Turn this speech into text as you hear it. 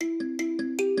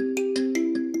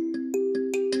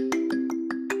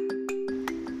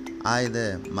Hi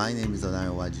there, my name is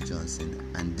Olanrewaju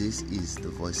Johnson, and this is the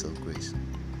Voice of Grace.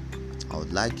 I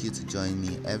would like you to join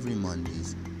me every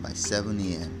Mondays by 7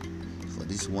 a.m. for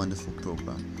this wonderful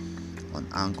program on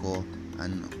Anchor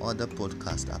and other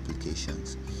podcast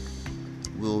applications.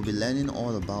 We will be learning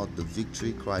all about the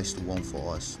victory Christ won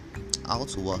for us, how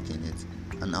to walk in it,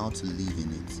 and how to live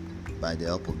in it by the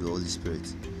help of the Holy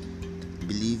Spirit.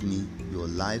 Believe me, your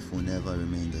life will never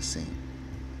remain the same.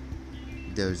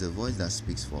 There is a voice that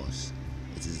speaks for us.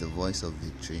 It is the voice of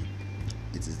victory.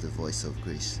 It is the voice of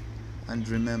grace. And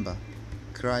remember,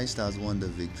 Christ has won the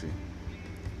victory.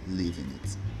 Live in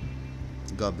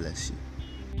it. God bless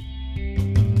you.